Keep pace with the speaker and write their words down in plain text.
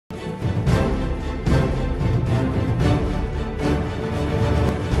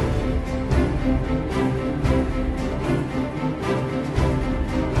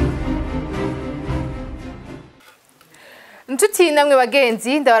Nshuti namwe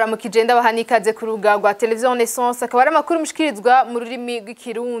bagenzi ndabaramukije ndabaha ikaze ku rubuga rwa televiziyo Renaissance akaba ari amakuru mushikirizwa mu rurimi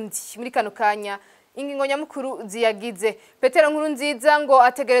rw'ikirundi muri kano kanya ingingo nyamukuru ziyagize. Petero Nkurunziza ngo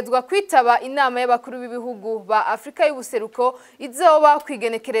ategerezwa kwitaba inama y'abakuru b'ibihugu ba Afrika y'ubuseruko izoba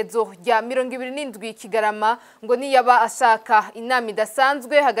kwigenekerezo rya 27 Kigarama ngo niyaba ashaka inama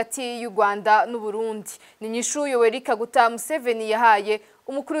idasanzwe hagati y'u Rwanda n'u Burundi. Ni nyishu Yoweri Museveni yahaye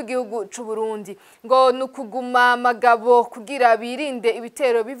umukuru w'igihugu c'u Burundi ngo nukuguma magabo kugira birinde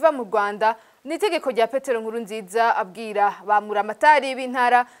ibitero biva mu Rwanda. Nitegeko rya Petero Nkurunziza abwira bamuramatari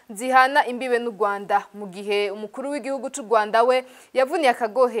b'intara zihana imbibe n'u Rwanda mu gihe umukuru w'igihugu c'u Rwanda we yavuniye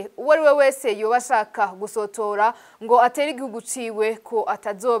akagohe uwo ari we wese yobashaka gusotora ngo atere igihugu ciwe ko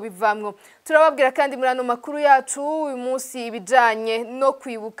atazobivamwo. Turababwira kandi muri ano makuru yacu uyu munsi ibijanye no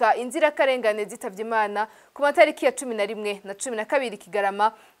kwibuka inzira karengane zitavye Imana ku matariki ya 11 na 12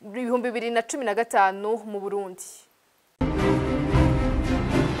 Kigarama 2015 mu Burundi.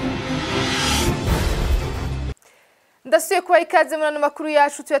 Ndasuye kuba ikaze muri ano makuru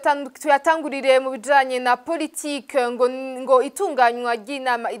yacu tuyatangurire mu bijanye na politike ngo itunganywa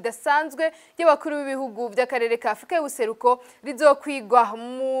ry'inama idasanzwe y'abakuru b'ibihugu by'akarere ka Afrika y'ubuseruko rizokwigwa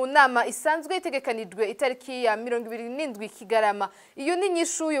mu nama isanzwe itegekanijwe itariki ya 27 Kigarama. Iyo ni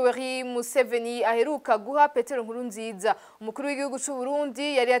nyishu Yoweri Museveni aheruka guha Petero Nkurunziza. Umukuru w'igihugu c'u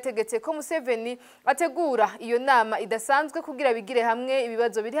Burundi yari yategetse ko Museveni ategura iyo nama idasanzwe kugira bigire hamwe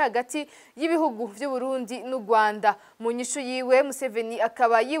ibibazo biri hagati y'ibihugu by'u Burundi n'u Rwanda. Mu nyishu yiwe Museveni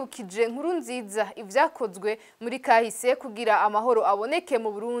akaba yibukije Nkurunziza ivyakozwe muri kahise kugira amahoro aboneke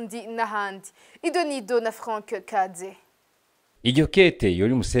mu Burundi n'ahandi. Idonido na Frank Kaze. Iryo kete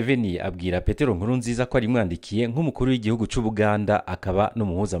Yoweri Museveni abwira Petero Nkurunziza ko ari mwandikiye nk'umukuru w'igihugu c'u Buganda akaba no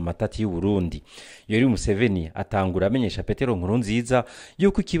muhuza mu matati y'u Burundi. Yoweri Museveni atangura amenyesha Petero Nkurunziza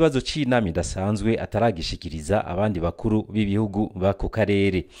yuko ikibazo c'inama idasanzwe ataragishikiriza abandi bakuru b'ibihugu bako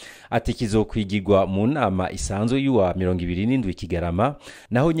karere. Ati kizokwigirwa mu nama isanzwe y'uwa 27 Kigarama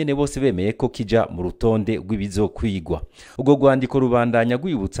naho nyene bose bemeye ko kija mu rutonde rw'ibizokwigwa. Ubwo rwandiko rubandanya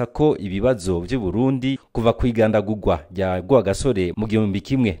gwibutsa ko ibibazo by'u Burundi kuva kwigandagurwa rya gasore mu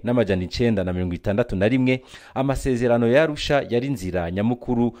 1961 amasezerano yarusha yari nzira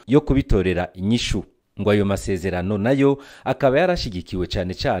nyamukuru yo kubitorera inyishu. Ngo ayo masezerano nayo akaba yarashigikiwe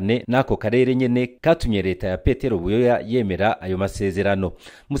cyane nako karere nyene katumye leta ya Petero Buyoya yemera ayo masezerano.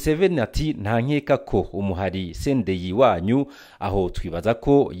 Museveni ati nta nkeka ko umuhari sendeyi wanyu aho twibaza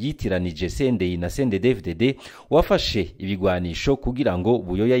ko yitiranije sendeyi na CNDD-FDD wafashe ibigwanisho kugira ngo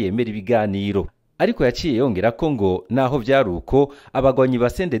Buyoya yemera ibiganiro. Ariko yaciye yongera ko ngo naho vyaruko abagwanyi ba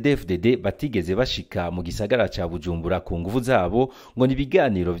CNDD-FDD batigeze bashika mu gisagara ca Bujumbura ku nguvu zabo ngo ni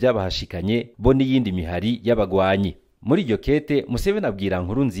biganiro vyabahashikanye bo n'iyindi mihari y'abagwanyi. Muri iryo kete Museveni abwira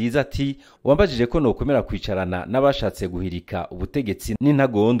Nkurunziza ati wambajije ko nokomera kwicarana n'abashatse guhirika ubutegetsi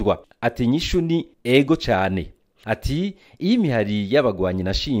n'intagondwa. Ati nyishu ni ego cyane. Ati iyi mihari y'abagwanyi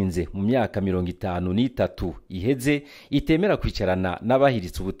nashinze mu myaka 53 iheze itemera kwicarana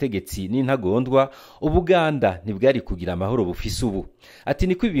n'abahiritse ubutegetsi n'intagondwa Ubuganda ntibwari kugira amahoro bufise ubu. Ati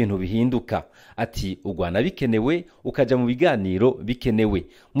niko ibintu bihinduka. Ati ugwana bikenewe ukaja mu biganiro bikenewe.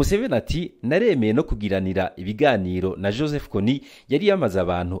 Museveni ati naremeye no kugiranira ibiganiro na Joseph Kony yari yamaze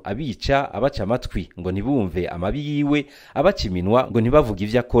abantu abica abaca amatwi ngo ntibumve amabi yiwe abaca iminwa ngo ntibavuge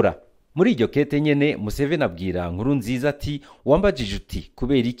ivyo akora. Muri iryo kete nyene Museveni abwira Nkurunziza ati wambajije uti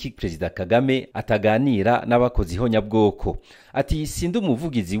kubera iki President Kagame ataganira n'abakozi honyabwoko. Ati sindi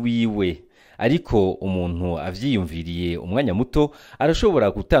umuvugizi wiwe ariko umuntu avyiyumviriye umwanya muto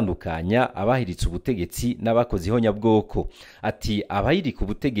arashobora gutandukanya abahiritse ubutegetsi n'abakozi honyabwoko. Ati abahirika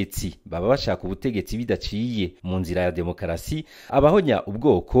ubutegetsi baba bashaka ubutegetsi bidaciye mu nzira ya demokarasi, abahonya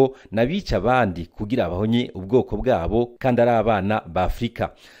ubwoko nabica abandi kugira abahonye ubwoko bwabo kandi ari abana ba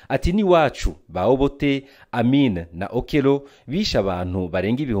Afrika. Ati ni wacu baobote Amin na Okelo bisha abantu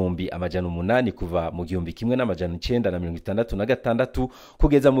barenga 800 kuva mu 1966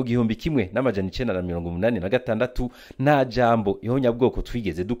 kugeza mu 1986 nta jambo ihonyabwoko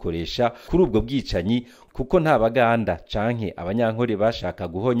twigeze dukoresha kuri ubwo bwicanyi kuko nta baganda canke abanyankore bashaka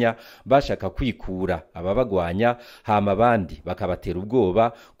guhonya bashaka kwikura ababagwanya hama abandi bakabatera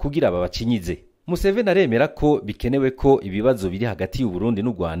ubwoba kugira babacinyize. Museveni aremera ko bikenewe ko ibibazo biri hagati y'u Burundi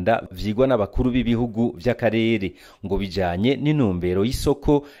n'u Rwanda vyigwa n'abakuru b'ibihugu vy'akarere ngo bijanye n'intumbero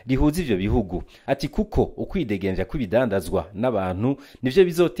y'isoko rihuza ivyo bihugu. Ati kuko ukwidegemvya kw'ibidandazwa n'abantu nivyo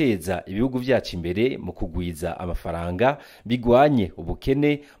bizoteza ibihugu vyacu imbere mu kugwiza amafaranga bigwanye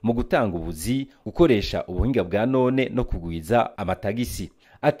ubukene mu gutanga ubuzi gukoresha ubuhinga bwa none no kugwiza amatagisi.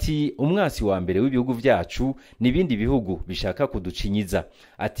 ati umwasi wa mbere w'ibihugu vyacu n'ibindi bihugu bishaka kuducinyiza.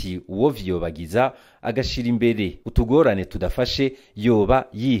 Ati uwo vyobagiza agashira imbere utugorane tudafashe yoba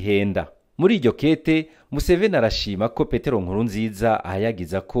yihenda. Muri iryo kete Museveni arashima ko Petero Nkurunziza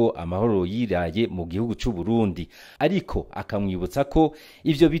ahayagiza ko amahoro yiraye mu gihugu c'u Burundi, ariko akamwibutsa ko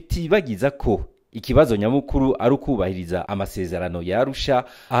ivyo bitibagiza ko ikibazo nyamukuru ari ukubahiriza amasezerano ya Arusha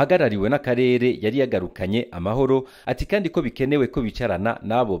ahagarariwe n'akarere yari yagarukanye amahoro. Ati kandi ko bikenewe ko bicarana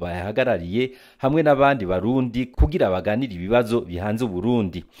nabo bayahagarariye hamwe n'abandi barundi kugira baganire ibibazo bihanze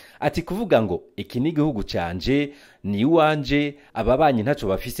Burundi. Ati kuvuga ngo iki ni igihugu canje ni wanje ababanyi ntaco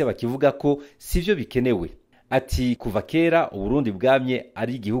bafise bakivuga ko sivyo bikenewe. Ati kuva kera Uburundi bwamye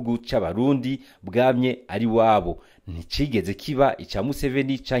ari igihugu c'abarundi, bwamye ari wabo, nticigeze kiba ica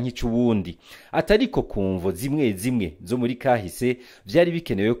Museveni canke ic'ubundi. Atariko kumvo zimwe zimwe zo muri kahise vyari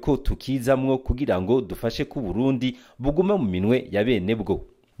bikenewe ko tukizamwo kugira ngo dufashe ku Burundi buguma mu minwe ya bene bwo.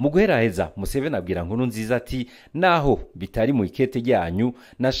 Mu guheraheza Museveni abwira Nkurunziza ati naho bitari mu ikete ryanyu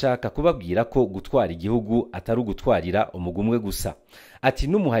nashaka kubabwira ko gutwara igihugu atari ugutwarira umugumwe gusa. Ati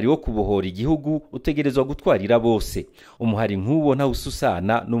n'umuhari wo kubohora igihugu utegerezwa gutwarira bose. Umuhari nk'uwo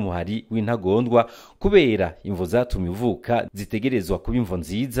ntawususana n'umuhari w'intagondwa kubera imvo zatumye uvuka zitegerezwa kuba imvo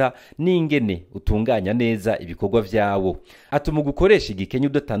nziza n'ingene utunganya neza ibikorwa vyawo. Ati mu gukoresha igikenye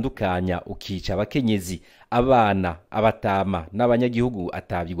udatandukanya ukica abakenyezi, abana, abatama n'abanyagihugu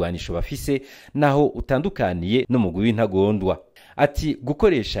atabigwanisho bafise naho utandukaniye n'umugwi w'intagondwa. Ati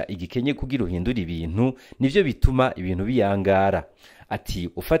gukoresha igikenye kugira uhindura ibintu nivyo bituma ibintu biyangara. Ati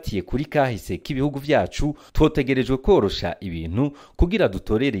ufatiye kuri kahise k'ibihugu vyacu twotegerejwe korosha ibintu kugira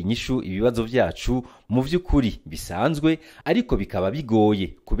dutorere inyishu ibibazo vyacu mu vy'ukuri bisanzwe, ariko bikaba bigoye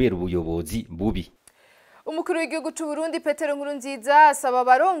kubera ubuyobozi bubi. Umukuru w'igihugu c'u Burundi Petero Nkurunziza asaba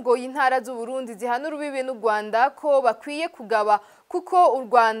abarongoye intara z'u Burundi zihana urubibe n'u Rwanda ko bakwiye kugaba kuko u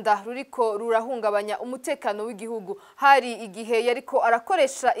Rwanda ruriko rurahungabanya umutekano w'igihugu. Hari igihe yariko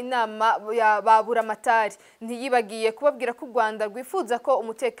arakoresha inama ya baburamatari, ntiyibagiye kubabwira ko u Rwanda rwifuza ko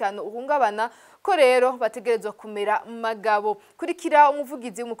umutekano uhungabana, ko rero bategerezwa kumera magabo. Kurikira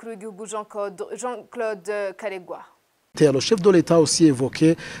umuvugizi w'umukuru w'igihugu Jean-Claude Karegwa. Le chef de l'État a aussi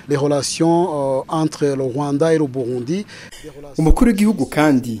évoqué les relations entre le Rwanda et le Burundi. Umukuru w'igihugu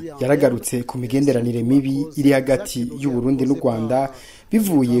kandi yaragarutse ku migenderanire mibi iri hagati y'u Burundi n'u Rwanda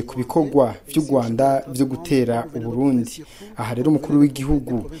bivuye ku bikorwa vy'u Rwanda vyo gutera u Burundi. Aha rero umukuru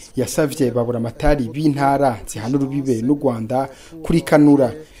w'igihugu yasavye baburamatari b'intara zihana urubibe n'u Rwanda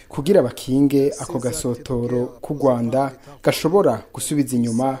kurikanura kugira bakinge ako gasotoro ku Rwanda gashobora gusubiza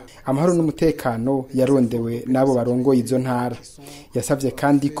inyuma amahoro n'umutekano yarondewe nabo barongoye izo ntara. Yasavye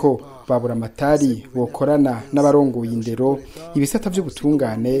kandi ko baburamatari bokorana n'abarongoye indero, ibisata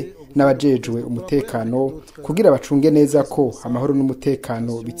vy'ubutungane n'abajejwe umutekano kugira bacunge neza ko amahoro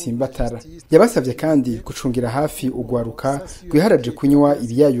n'umutekano bitsimbatara. Yabasavye kandi gucungira hafi ugwaruka gwiharaje kunywa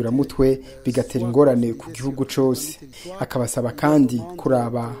ibiyayuramutwe bigatera ingorane ku gihugu cose. Akabasaba kandi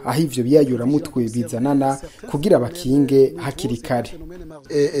kuraba aho ivyo biyayuramutwe bizanana kugira bakinge hakiri kare.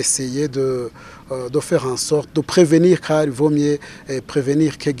 Essayer de faire en sorte de prévenir, car il vaut mieux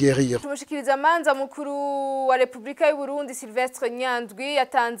prévenir que guérir. Umushikiriza manza mukuru wa Republika y'u Burundi Sylvestre Nyandwi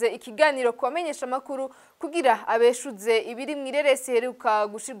yatanze ikiganiro kubamenyesha makuru kugira abeshuze ibiri mw'ireresi yaheruka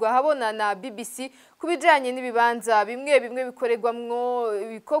gushirwa habona na BBC kubijanye n'ibibanza bimwe bimwe bikoregwamwo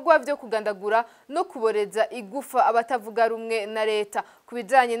ibikorwa vyo kugandagura no kuboreza igufa abatavuga rumwe na leta.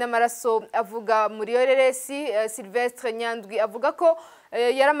 Kubijanye n'amaraso avuga muri reresi, Sylvestre Nyandwi avuga ko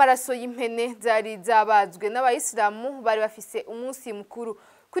yari amaraso y'impene zari zabazwe n'abayisilamu bari bafise umunsi mukuru.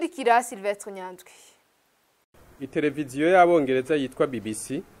 Kurikira Sylvestre Nyandwi. Iteleviziyo y'abongereza yitwa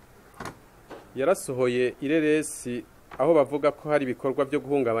BBC yarasohoye ireresi aho bavuga ko hari ibikorwa byo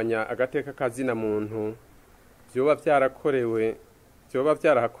guhungabanya agateka kazina muntu byoba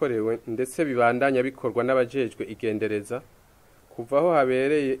byarahakorewe ndetse bibandanya bikorwa n'abajejwe igendereza kuva aho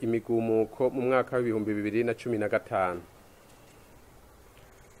habereye imigumuko mu mwaka wa 2015.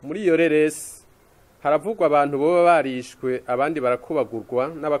 Muri iyo reresi haravugwa abantu boba barishwe abandi barakubagurwa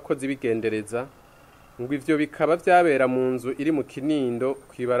n'abakozi bigendereza, ngo ivyo bikaba vyabera mu nzu iri mu Kinindo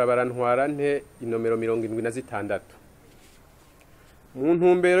kwibarabara ntwarante inomero 76. Mu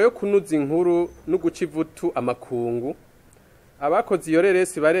ntumbero yo kunuza inkuru no guca ivutu amakungu, abakoze iyo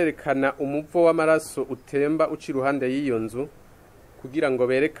reresi barerekana umuvo w'amaraso utemba uci iruhande y'iyo nzu kugira ngo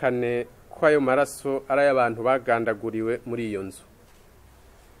berekane ko ayo maraso ari ay'abantu bagandaguriwe muri iyo nzu.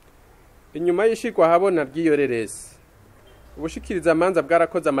 Inyuma y'ishirwa habona ry'iyo reresi, ubushikiriza manza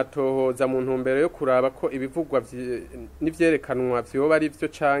bwarakoze amatohoza mu ntumbero yo kuraba ko ibivugwa n'ivyerekanwa vyoba ari vyo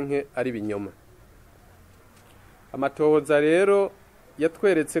canke ari binyoma. Amatohoza rero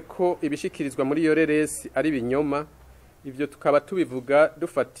yatweretse ko ibishikirizwa muri iyo reresi ari ibinyoma. Ivyo tukaba tubivuga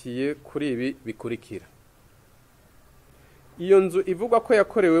dufatiye kuri ibi bikurikira. Iyo nzu ivugwa ko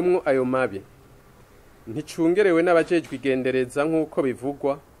yakorewemwo ayo mabi nticungerewe n'abajejwe igendereza nk'uko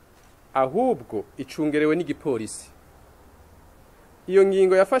bivugwa, ahubwo icungerewe n'igipolisi. Iyo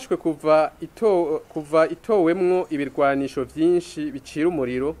ngingo yafashwe kuva itowemwo ibirwanisho vyinshi bicira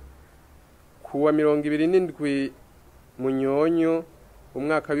umuriro kuwa 27 Munyonyo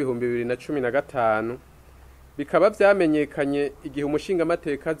umwaka w'ibihumbi 2015, bikaba vyamenyekanye igihe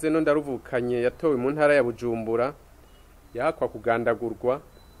umushingamateka Zeno Ndaruvukanye yatowe mu ntara ya Bujumbura yahakwa kugandagurwa,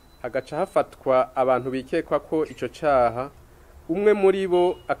 hagaca hafatwa abantu bikekwa ko ico caha. Umwe muri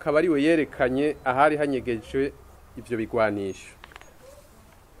bo akaba ari we yerekanye ahari hanyegejwe ivyo bigwanisho.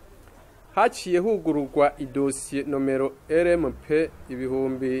 Haciye hugururwa idosiye nomero RMP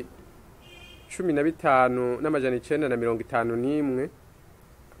ibihumbi 15,951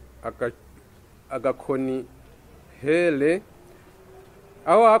 agakoni hele,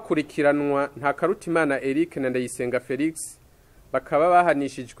 aho hakurikiranwa Ntakarutimana Eric na Ndayisenga Felix, bakaba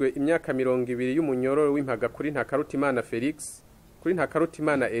bahanishijwe imyaka 20 y'umunyororo w'impaga kuri Ntakarutimana Felix, kuri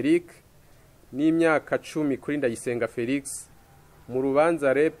Ntakarutimana Eric n'imyaka 10 kuri Ndayisenga Felix mu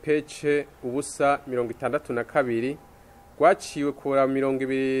rubanza repece ubusa 62 rwaciwe kura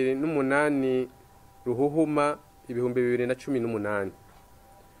 28 Ruhuhuma ibihumbi 2018.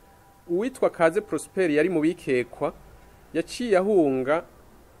 Uwitwa Kaze Prosper yari mu bikekwa yaciye ahunga,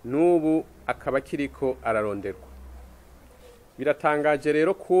 n'ubu akaba kiriko araronderwa. Biratangaje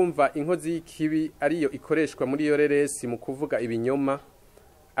rero kumva inkozi y'ikibi ariyo ikoreshwa muri iyo reresi mu kuvuga ibinyoma,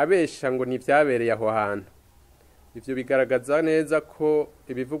 abesha ngo nivyabereye aho hantu. Ivyo bigaragaza neza ko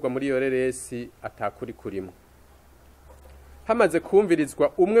ibivugwa muri iyo reresi atakuri kurimo. Hamaze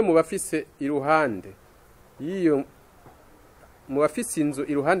kumvirizwa umwe mu bafise iruhande inzu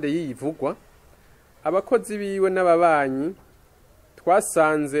iruhande y'iyivugwa, abakozi biwe n'ababanyi,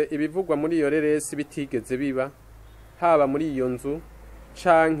 twasanze ibivugwa muri iyo reresi bitigeze biba, haba muri iyo nzu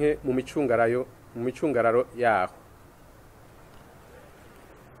canke mu micungararo yaho.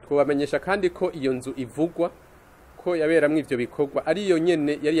 Twabamenyesha kandi ko iyo nzu ivugwa ko yaberamwo ivyo bikorwa ari yo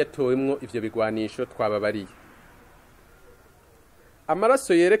nyene yari yatowemwo ivyo bigwanisho twababariye.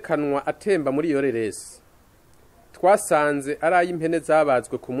 Amaraso yerekanwa atemba muri iyo reresi twasanze ari ay'impene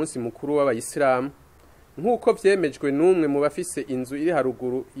zabazwe ku munsi mukuru w'abayisilamu, nk'uko vyemejwe n'umwe mu bafise inzu iri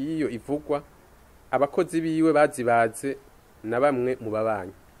haruguru y'iyo ivugwa, abakozi biwe bazibaze na bamwe mu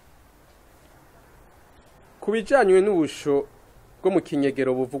babanyi. Kubijanywe n'ubusho bwo mu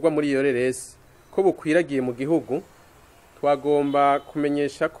kinyegero buvugwa muri iyo reresi ko bukwiragiye mu gihugu, twagomba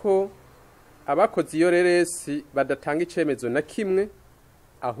kumenyesha ko abakoze iyo reresi badatanga icemezo na kimwe,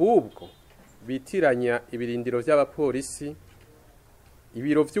 ahubwo bitiranya ibirindiro vy'abapolisi,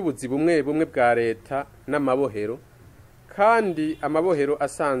 ibiro vy'ubuzi bumwe bumwe bwa leta n'amabohero, kandi amabohero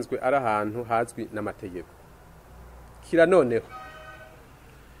asanzwe ari ahantu hazwi n'amategeko. Kira noneho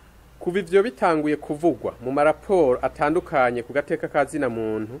kuva ivyo bitanguye kuvugwa mu maraporo atandukanye ku gateka ka zina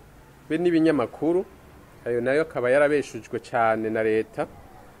muntu be n'ibinyamakuru, ayo nayo akaba yarabeshujwe cyane na leta,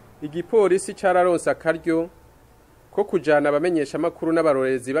 igipolisi cararonse akaryo ko kujana abamenyesha makuru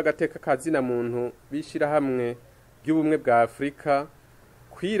n'abarorezi bagateka ka zina muntu bishira hamwe by'ubumwe bwa Afrika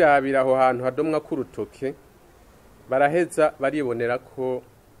kwirabira aho hantu hadomwa ku rutoke, baraheza baribonera ko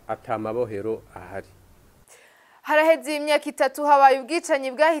atamabohero ahari. Haraheze imyaka 3 habaye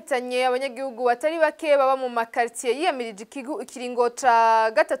ubwicanyi bwahitanye abanyagihugu batari bake baba mu makartier yiyamirije ikiringo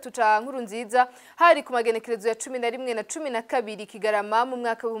ca gatatu ca Nkurunziza, hari ku magenekerezo ya 11 na 12 Kigarama mu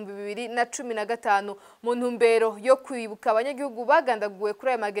mwaka wa 2015. Mu ntumbero yo kwibuka abanyagihugu bagandaguwe kuri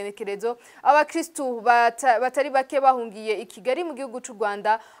aya magenekerezo, abakristu batari bake bahungiye i Kigali mu gihugu c'u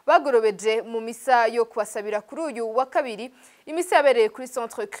Rwanda bagorobeje mu misa yo kubasabira kuri uyu wa kabiri. Imisi yabereye kuri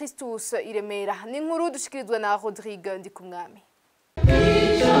Centre Christus i Remera. Ni inkuru dushikirizwa na Rodrigue Ndikumwami.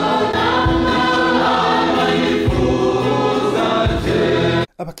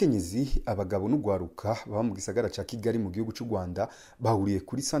 Abakenyezi, abagabo n'ugwaruka baba mu gisagara ca Kigali mu gihugu c'u Rwanda bahuriye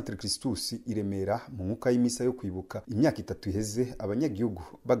kuri Centre Christus i Remera mu mwuka y'imisa yo kwibuka imyaka 3 iheze abanyagihugu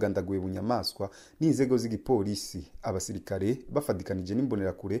bagandaguye bunyamaswa n'inzego z'igipolisi, abasirikare bafadikanije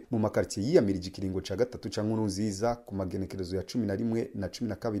n'imbonerakure mu makartier yiyamirije ikiringo ca gatatu ca Nkurunziza ku magenekerezo ya 11 na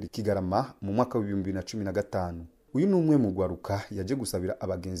 12 Kigarama mu mwaka wa 2015. Uyu numwe mu gwaruka yaje gusabira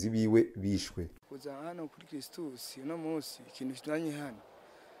abagenzi biwe bishwe. Kuza hano kuri Christus uno munsi ikintu kitanye hano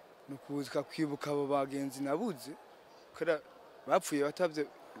nukuza kwibuka abo bagenzi nabuze kora bapfuye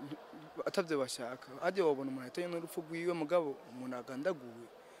batavye bashaka aje babona umuntu atanye n'urupfu rwiwe mugabo umuntu agandaguwe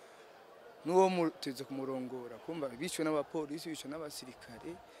n'uwo muteze kumurongora kumva bishwe n'abapolisi bishwe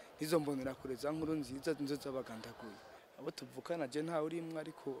n'abasirikare nizo mbonera kure za Nkurunziza nizo zabagandaguye abo tuvukana je nta urimwe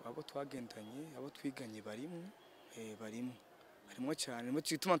ariko abo twagendanye abo twiganye barimo cyane mu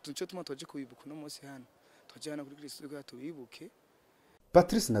cyituma twaje kubibuka no munsi hano twaje hano kuri Kristo ko tubibuke.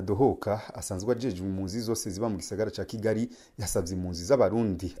 Patrice Nadohoka asanzwe ajeje impunzi zose ziba mu gisagara ca Kigali yasavye impunzi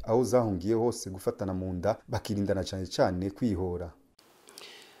z'abarundi aho zahungiye hose gufatana mu nda bakirindana cyane kwihora.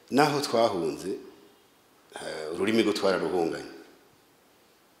 Naho twahunze ururimi rwo twararuhunganye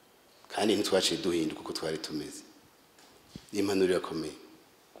kandi ntitwaciye duhinduka uko twari tumeze. Impanuro yakomeye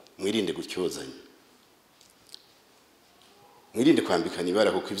mwirinde gutyozanya, mwirinde kwambikana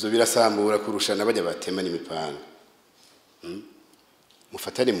ibara kuko ivyo birasambura kurushana bajya batema n'imipanga.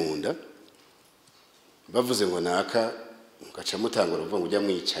 Mufatane mu nda bavuze ngo naka mugaca mutangura uvuga ngo ujya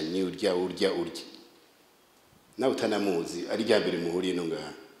mwicanyi urya nawe utanamuzi ari rya mbere muhuriye no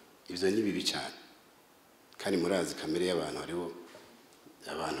ngaha. Ivyo ni bibi cyane kandi murazi kamere y'abantu hariho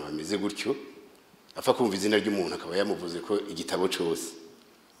abantu bameze gutyo apfa kumva izina ry'umuntu akaba yamuvuze ko igitabo cyose.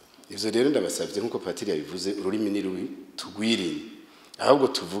 Ivyo rero ndabasavye nkuko Petero yabivuze ururimi ni rubi tugwirinde ahubwo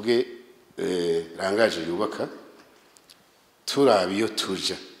tuvuge rangaje yubaka turabiyo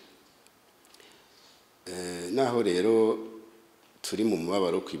tuja. Naho rero turi mu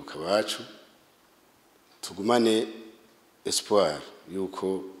mubabaro kwibuka bacu tugumane espoir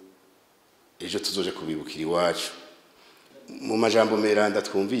yuko ejo tuzoje kubibukira iwacu. Mu majambo meranda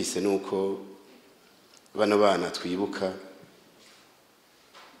twumvise nuko bano bana twibuka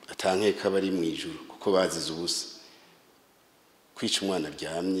atankeka bari mu ijuru kuko bazize ubusa. Kwica umwana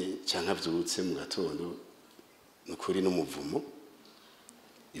aryamye cyangwa avyutse mu gatondo nukuri n'umuvumo.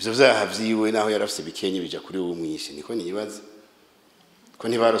 Ivyo vyaha vyiwe naho yarafise bikenye bija kuri uwo mwishe niko nibaza ko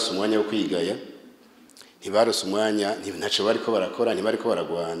ntibarose umwanya wo kwigaya, ntibarose umwanya ntaco bariko barakora, ntibariko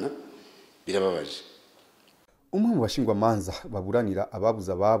baragwana. Birababaje. Umwe mu bashingwa manza baburanira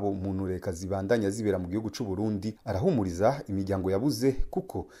ababuza babo mu ntureka zibandanya zibera mu gihugu c'u Burundi arahumuriza imiryango yabuze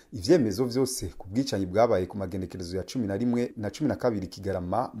kuko ivyemezo vyose ku bwicanyi bwabaye ku magenekerezo ya 11 na 12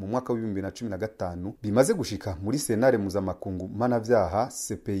 Kigarama mu mwaka wa 2015 bimaze gushika muri senare mpuzamakungu mpanavyaha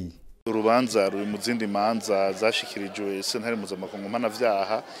CPI. Urubanza ruri mu zindi manza zashikirijwe sentare mpuzamakungu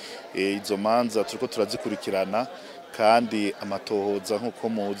mpanavyaha. Izo manza turiko turazikurikirana kandi amatohoza nkuko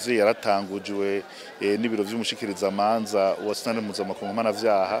muzi yaratangujwe n'ibiro vy'umushikiriza manza wa sentare mpuzamakungu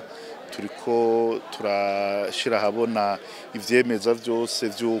mpanavyaha. Turiko turashira habona ivyemeza vyose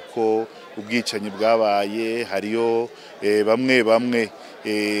vyuko ubwicanyi bwabaye. Hariyo bamwe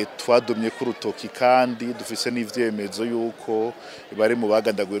twadomye ku rutoki kandi dufise n'ivyemezo yuko bari mu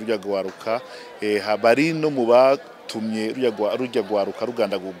bagandaguye rujya gwaruka. Bari no mu batumye rujya gwaruka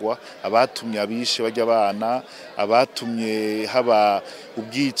rugandagurwa, abatumye abishe bajya abana, abatumye haba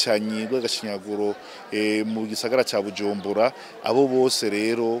ubwicanyi bw'agashinyaguro mu gisagara ca Bujumbura. Abo bose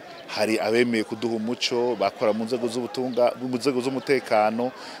rero hari abemeye kuduha umuco bakora mu nzego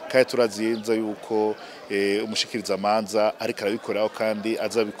z'umutekano kandi turaziyenza yuko umushikiriza manza ariko arabikoraho kandi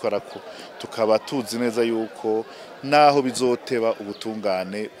azabikorako. Tukaba tuzi neza yuko naho bizoteba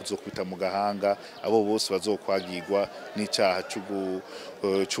ubutungane buzokwita mu gahanga abo bose bazokwagirwa n'icaha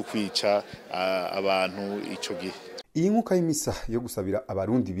cyo kwica abantu ico gihe. Iyi nkuka y'imisa yo gusabira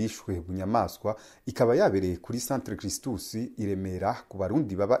abarundi bishwe bunyamaswa ikaba yabereye kuri Centre Christus i Remera ku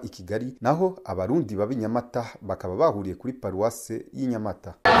barundi baba i Kigali, naho abarundi baba i Nyamata bakaba bahuriye kuri paruwase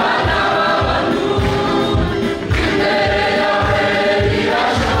y'Inyamata.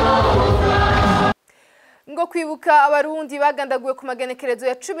 Ngo kwibuka abarundi bagandaguwe ku magenekerezo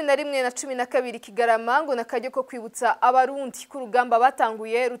ya 11 na 12 Kigarama ngo nakaryo ko kwibutsa abarundi ku rugamba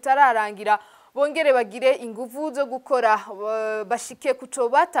batanguye rutararangira bongere bagire inguvu zo gukora bashike kuco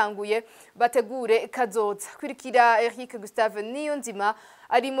batanguye bategure kazoza. Kwirikira Eric Gustave Niyonzima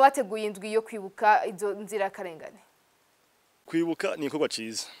ari mu bateguye indwi yo kwibuka izo nzira karengane. Kwibuka ni ikorwa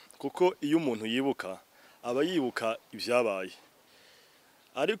ciza kuko iyo umuntu yibuka aba yibuka ivyabaye,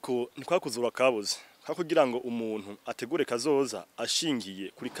 ariko ntikwakuzura kabuze kugira ngo umuntu ategure kazoza ashingiye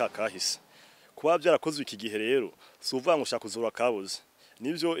kuri kakahise. Kuba byarakozwe iki gihe rero suvuga ngo shaka kuzura kabuze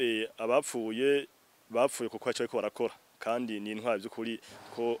nivyo abapfuye kuko aco ariko barakora kandi ni intwari by'ukuri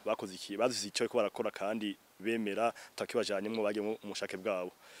ko bakoze iki bazize ico ariko barakora kandi bemera takibajanyemo bagiye mu mushake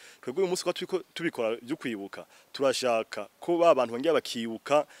bwabo. Twebwe uyu munsi ko tubikora byo kwibuka turashaka ko babantu bangiye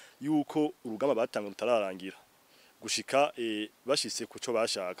bakibuka yuko urugamba batanga rutararangira gushika bashitse kuco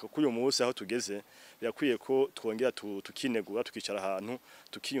bashaka. Kuko uyu munsi aho tugeze birakwiye ko twongera tukinegura tukicara ahantu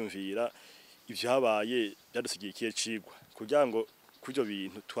tukiyumvira ivyabaye byadusigiye ikiye cigwa kugira ngo kujyo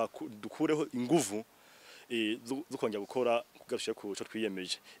bintu dukureho inguvu zo kongera gukora kugarusha ku cyo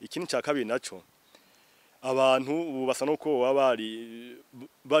twiyemeje. Ikindi cya kabiri naco abantu ubu basa nuko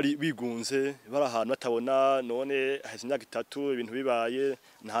bari bigunze bari ahantu batabona none hasi imyaka 3 ibintu bibaye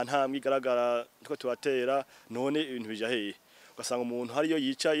nta ntambwe igaragara twa turatera none ibintu bija hehe ugasanga umuntu hariyo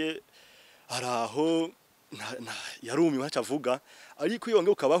yicaye araho yarumiwe acavuga ariko iyo nge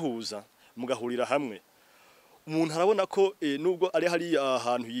ukabahuza mugahurira hamwe umuntu arabona ko nubwo ari hari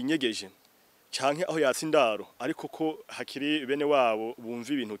ahantu yinyegeje canke aho yatsindaro ariko ko hakiri bene wabo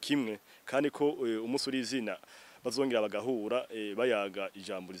bumva ibintu kimwe kandi ko umusuri izina bazongera bagahura bayaga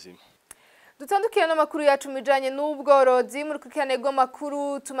ijambo rizima. Dutandukiye n'amakuru yacu mijanye n'ubworozi muri kukanego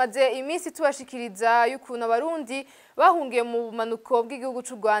makuru tumaze iminsi tubashikiriza y'ukuntu abarundi bahungiye mu manuko bw'igihugu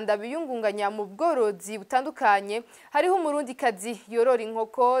cy'u Rwanda biyungunganya mu bworozi butandukanye hariho umurundi kazi yorora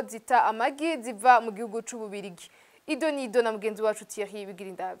inkoko zita amagi ziva mu gihugu c'ububirigi. Idonido na mugenzi wacu Thierry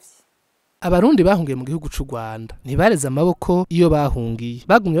Bigirindavyi. Abarundi bahungiye mu gihugu cy'u Rwanda ntibareze amaboko iyo bahungiye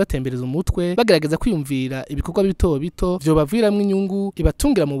bagumye batembereza umutwe bagerageza kwiyumvira ibikorwa bito bito byo baviramwe inyungu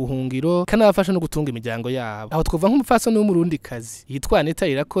ibatungira mu buhungiro kanabafasha no gutunga imiryango yabo aho twova nk'umupfasoni w'umurundi kazi yitwa Aneta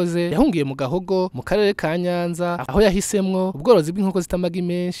Irakoze yahungiye mu Gahogo mu karere ka Nyanza aho yahisemwo ubworozi bw'inkoko zitamagi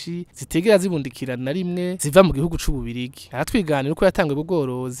menshi zitegera zibundikirana na rimwe ziva mu gihugu c'ububirigi aratwiganira uko yatangwe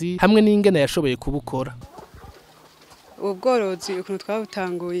ubworozi hamwe n'ingene yashoboye kubukora. Ubworozi ukuntu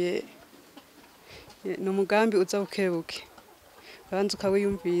twabutanguye ni umugambi uza bukebuke abanza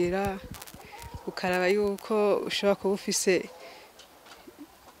ukawiyumvira ukaraba yuko ushobora kuba ufise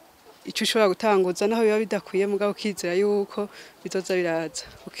icyo ushobora gutanguza naho biba bidakwiye mugabo ukizera yuko bizoza biraza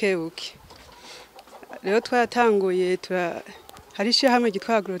bukebuke. Rero twaratanguye hari ishyirahamwe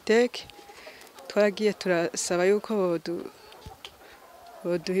ryitwa Agrotech twaragiye turasaba yuko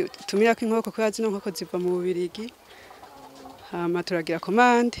tumira ko inkoko kubera zino nkoko ziva mu Bubirigi hama turagira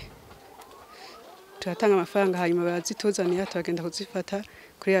komande turatanga amafaranga hanyuma barazituzanira turagenda kuzifata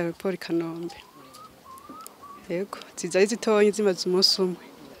kuri aeroport Kanombe. Yego zizaye zitonye zimaze umunsi umwe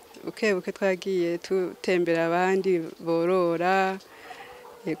bukebuke twagiye tutembera abandi borora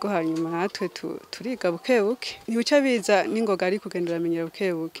yego hanyuma natwe turiga bukebuke ntibuca biza n'ingoga ari kugendera amenyera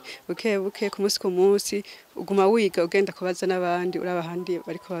bukebuke ku munsi uguma wiga ugenda kubaza n'abandi uraba handi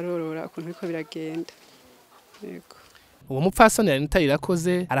bariko barorora ukuntu biko biragenda. Yego uwo mupfasoni Aneta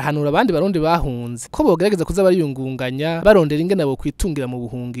Irakoze arahanura abandi barundi bahunze ko bogerageza kuza bariyungunganya barondera ingene bo kwitungira mu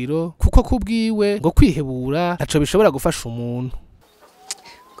buhungiro kuko kubwiwe ngo kwihebura naco bishobora gufasha umuntu.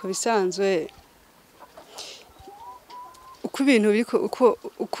 Ko bisanzwe uko ibintu biriko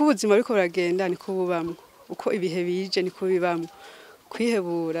uko ubuzima buriko buragenda niko bubamwe uko ibihe bije niko bibamwe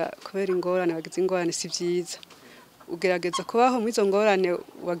kwihebura kubera ingorane bagize ingorane si vyiza ugerageza kubaho mu izo ngorane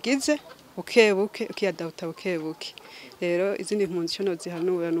wagize bukebuke ukiyadauta bukebuke. Rero izindi mpunzi cyo no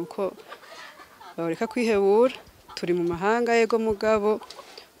zihanura nuko bareka kwihebura turi mu mahanga yego mugabo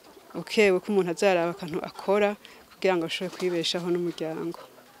bukebuke umuntu azaraba akantu akora kugira ngo ashobore kwibeshaho n'umuryango.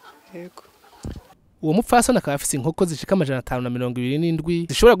 Yego uwo mupfasoni akaba afise inkoko zishika 527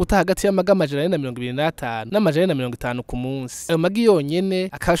 zishobora gutaha hagati y'amaga 425 n'450 ku munsi. Ayo magi yonyene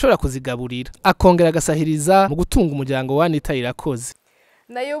akaba ashobora kuzigaburira akongera agasahiriza mu gutunga umuryango wa Aneta Irakoze.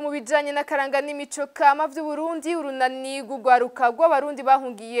 Nayo mu bijanye n'akaranga n'imico kama vy'Uburundi urunani gugwaruka rw'abarundi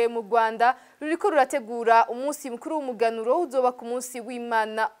bahungiye mu Rwanda ruriko rurategura umunsi mukuru w'umuganuro uzoba ku munsi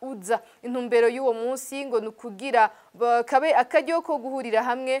w'Imana uza. Intumbero y'uwo munsi ngo nukugira kabe akaryo ko guhurira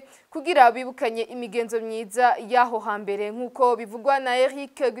hamwe kugira bibukanye imigenzo myiza yaho hambere nkuko bivugwa na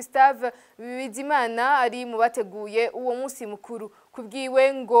Eric Gustave Bizimana ari mu bateguye uwo munsi mukuru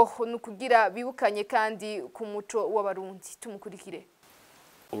kubwiwe ngo nukugira bibukanye kandi ku muco w'abarundi. Tumukurikire.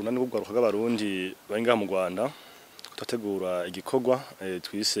 Urunani rw'abaruka b'abarundi bari ngaha mu Rwanda tutategura igikorwa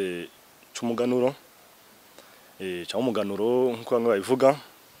twise c'umuganuro cyangwa umuganuro nkuko bamwe babivuga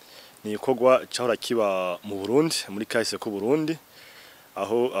ni igikorwa cyahora kiba mu Burundi muri kahise ko Burundi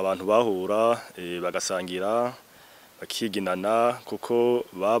aho abantu bahura bagasangira bakiginana kuko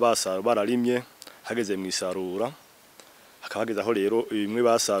baba bararimye hageze mu isarura hakabageza aho rero bimwe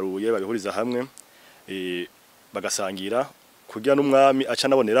basaruye babihuriza hamwe bagasangira kugira n'umwami aca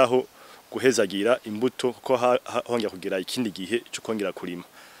naboneraho guhezagira imbuto kuko hongera kugira ikindi gihe cyo kongera kurima.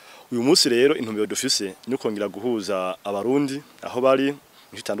 Uyu munsi rero intumbero dufise no kongera guhuza abarundi aho bari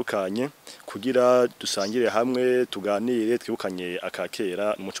bitandukanye kugira dusangire hamwe tuganire twibukanye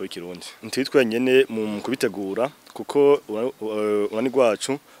akakera n'umuco w'ikirundi. Ntitwe nyene mu kubitegura kuko urani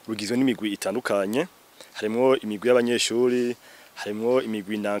rwacu rugizwe n'imigwi itandukanye harimo imigwi y'abanyeshuri harimo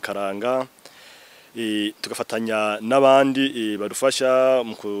imigwi nankaranga tugafatanya n'abandi badufasha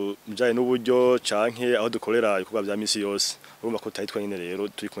mu kujyanye n'uburyo canke aho dukorera ibikorwa bya misi yose urumva ko tutayitwa nyine rero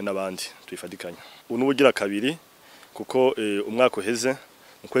turi kumwe n'abandi tuyifadikanya ubu n'ubugira kabiri kuko umwaka uheze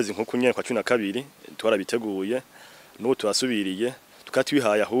mu kwezi nko kunyene kwa 12 twarabiteguye n'ubu turasubiriye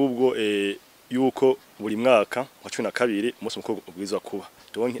tukatwihaye ahubwo yuko buri mwaka wa 12 umunsi mukuru ubwirizwa kuba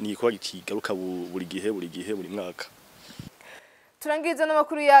donc ni igikorwa kigaruka buri gihe buri mwaka. Turangiriza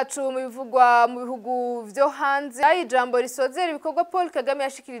n'amakuru yacu mu bivugwa mu bihugu vyo hanze. Ijambo risozera ibikorwa Paul Kagame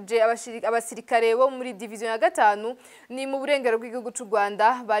yashikirije abasirikare bo muri division ya 5 ni mu burengero bw'igihugu c'u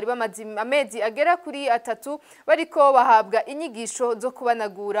Rwanda bari bamaze amezi agera kuri 3 bariko bahabwa inyigisho zo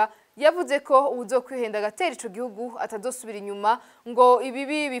kubanagura. Yavuze ko uzokwihenda gatera ico gihugu atazosubira inyuma ngo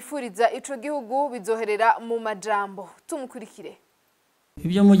ibibi bifuriza ico gihugu bizoherera mu majambo. Tumukurikire.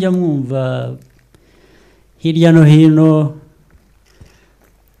 Ibyo mujya mwumva hirya no hino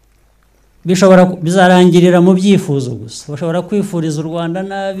bishobora bizarangirira mu byifuzo gusa. Bashobora kwifuriza u Rwanda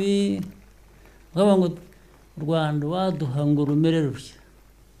nabi baba ngo u Rwanda waduha ngo rumere rutya.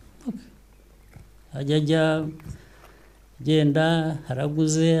 Ajya genda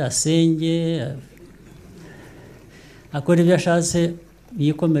haraguze asenge akora ibyo ashatse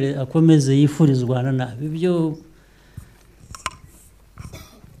yikomere akomeze yifuriza u Rwanda nabi. Ibyo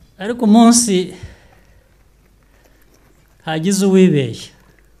ariko umunsi hagize uwibeshya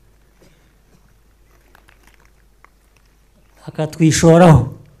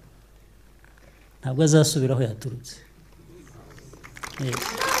akatwishoraho ntabwo azasubira aho yaturutse.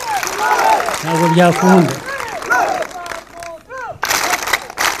 Ntabwo byakunda.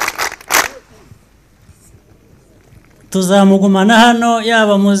 Tuzamugumana hano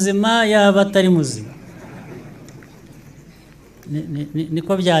yaba muzima yaba atari muzima.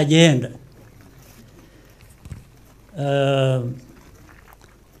 Niko byagenda.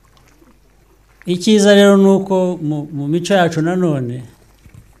 Ikiza rero nuko mu mico yacu nanone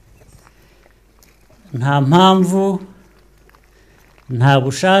nta mpamvu nta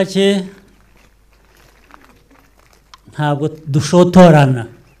bushake ntabwo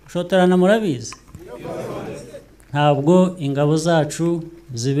dushotorana murabizi. Ntabwo ingabo zacu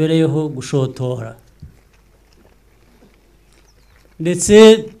zibereyeho gushotora.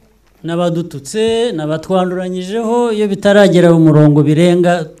 Ndetse n'abadututse n'abatwanduranyijeho iyo bitaragera umurongo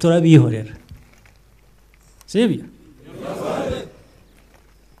birenga turabihorera. Sibyo?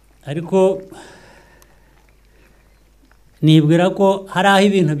 Ariko nibwira ko hari aho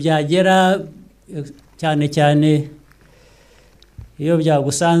ibintu byagera cyane cyane iyo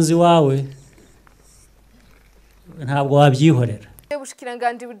byagusanze iwawe ntabwo wabyihorera.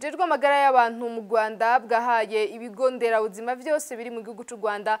 Ubushikiranganje bujejwe amagara y'abantu mu Rwanda bwahaye ibigo nderabuzima byose biri mu gihugu cy'u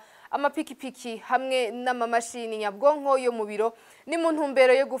Rwanda amapikipiki hamwe n'amamashini nyabwonko yo mu biro ni mu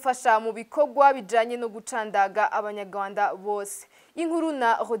ntumbero yo gufasha mu bikorwa bijanye no gucandaga abanyarwanda bose. Inkuru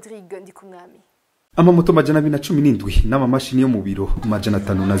na Rodrigue Ndikumwami. Amamoto majana 217 n'amamashini yo mu biro majana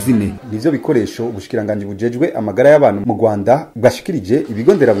 504 nivyo bikoresho ubushikiranganje bujejwe amagara y'abantu mu Rwanda bwashikirije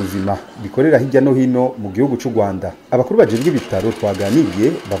ibigo nderabuzima bikorera hirya no hino mu gihugu cy'u Rwanda. Abakuru bajejwe ibitaro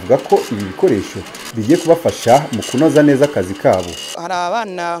twaganiriye bavuga ko ibi bikoresho bigiye kubafasha mu kunoza neza akazi kabo. Hari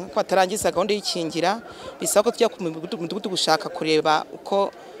abana ko batarangiza gahunda y'ikingira bisaba ko tujya ku mudugudu gushaka kureba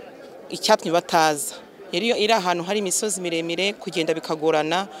uko icyatumye bataza. Iyo iri ahantu hari imisozi miremire kugenda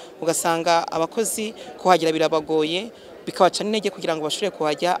bikagorana ugasanga abakozi kuhagira birabagoye bikabaca n'intege kugira ngo bashobore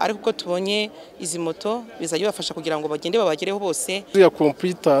kuhajya, ariko uko tubonye izi moto bizajya bafasha kugira ngo bagende babagereho bose. Ya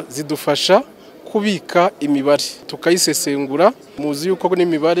computer zidufasha kubika imibare tukayisesengura, muzi yuko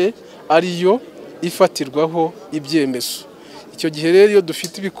n'imibare ariyo ifatirwaho ibyemezo. Icyo gihe rero iyo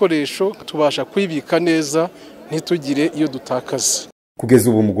dufite ibikoresho tubasha kwibika neza ntitugire iyo dutakaza. Kugeza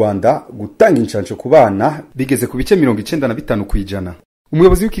ubu mu Rwanda gutanga inshansho ku bana bigeze ku bice 95 kwijana.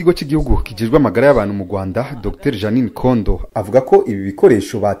 Umuyobozi w'ikigo cy'igihugu kijejwe amagara y'abantu mu Rwanda Dr Janine Kondo avuga ko ibi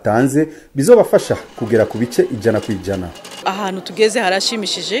bikoresho batanze bizobafasha kugera ku bice 100%. Ahantu tugeze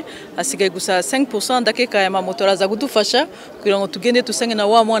harashimishije, hasigaye gusa 5% ndakeka ya mamoto araza kudufasha kugira ngo tugende tusenge na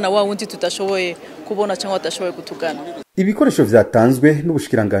wa mwana wa wundi tutashoboye kubona cyangwa atashoboye kutugana. Ibikoresho vyatanzwe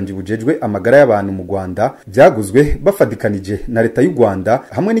n'ubushikiranganje bujejwe amagara y'abantu mu Rwanda byaguzwe bafadikanije na leta y'u Rwanda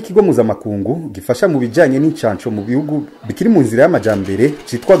hamwe n'ikigo mpuzamakungu gifasha mu bijanye n'incanco mu bihugu bikiri mu nzira y'amajambere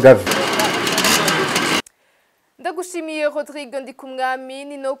citwa Gavi. Ndagushimiye Rodrigue Ndikumwami,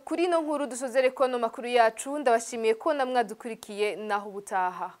 nino kuri no nkuru dusozere ko no makuru yacu. Ndabashimiye ko namwadukurikiye naho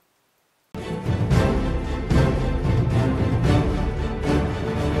ubutaha.